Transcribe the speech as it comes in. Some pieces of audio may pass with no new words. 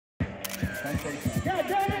God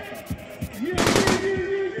damn it!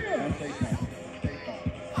 Yeah.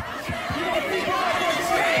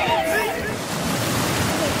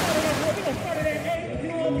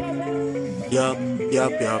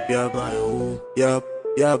 Yup, like ooh. Yup,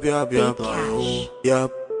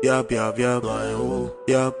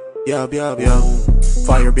 yup.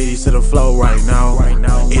 Fire bitties to the flow right now.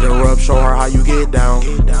 Eat her up, show her how you get down.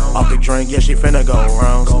 Off the drink, yeah, she finna go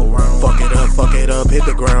round. Fuck it up, hit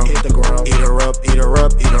the ground. Eat her up. Eat her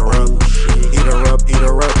up. Eat her up. Eat her up. Eat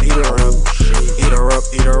her up. Eat her up. Eat her up.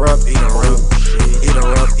 Eat her up.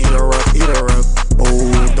 Eat her up.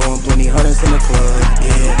 Ooh, throwing plenty hundreds in the club.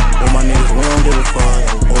 Yeah, all my niggas, we don't give a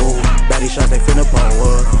fuck. Ooh, baddie shots, they finna pull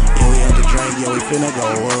up. Yeah, we had to drink, yeah, we finna go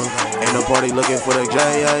up. Ain't no party looking for the J,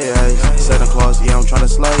 Santa Claus, yeah, I'm tryna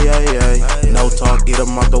slay, No talk, get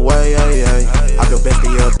them out the way, I could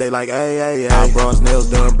bestie up, they like, I bronze nails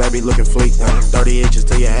done, baby looking fleek. 30 inches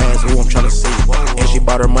to your ass, ooh, I'm tryna see. And she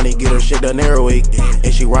bought her money, get her shit done every week.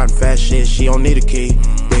 And she riding fast shit, she don't need a key.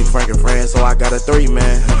 Big Frank and friends, so I got a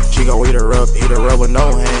 3-man. She gon' eat her up with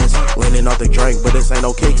no hands. Leaning off the drink, but this ain't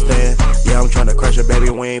no kickstand. Yeah, I'm tryna crush her, baby,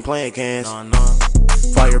 we ain't playing cans.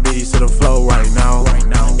 Fire bitties to the flow right now.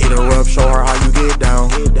 Eat her up, show her how you get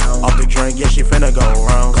down. Off the drink, yeah, she finna go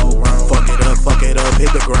round. Fuck it up,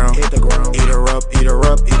 hit the ground. Eat her up. Eat her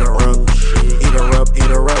up. Eat her up. Eat her up.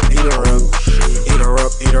 Eat her up. Eat her up. Eat her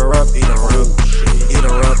up. Eat her up. Eat her up. Eat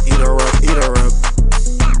her up. Eat her up. Eat her up.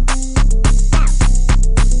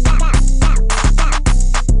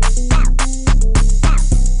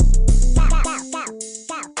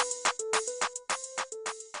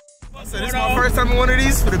 So this is my first time in one of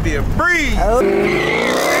these, it's gonna be a breeze.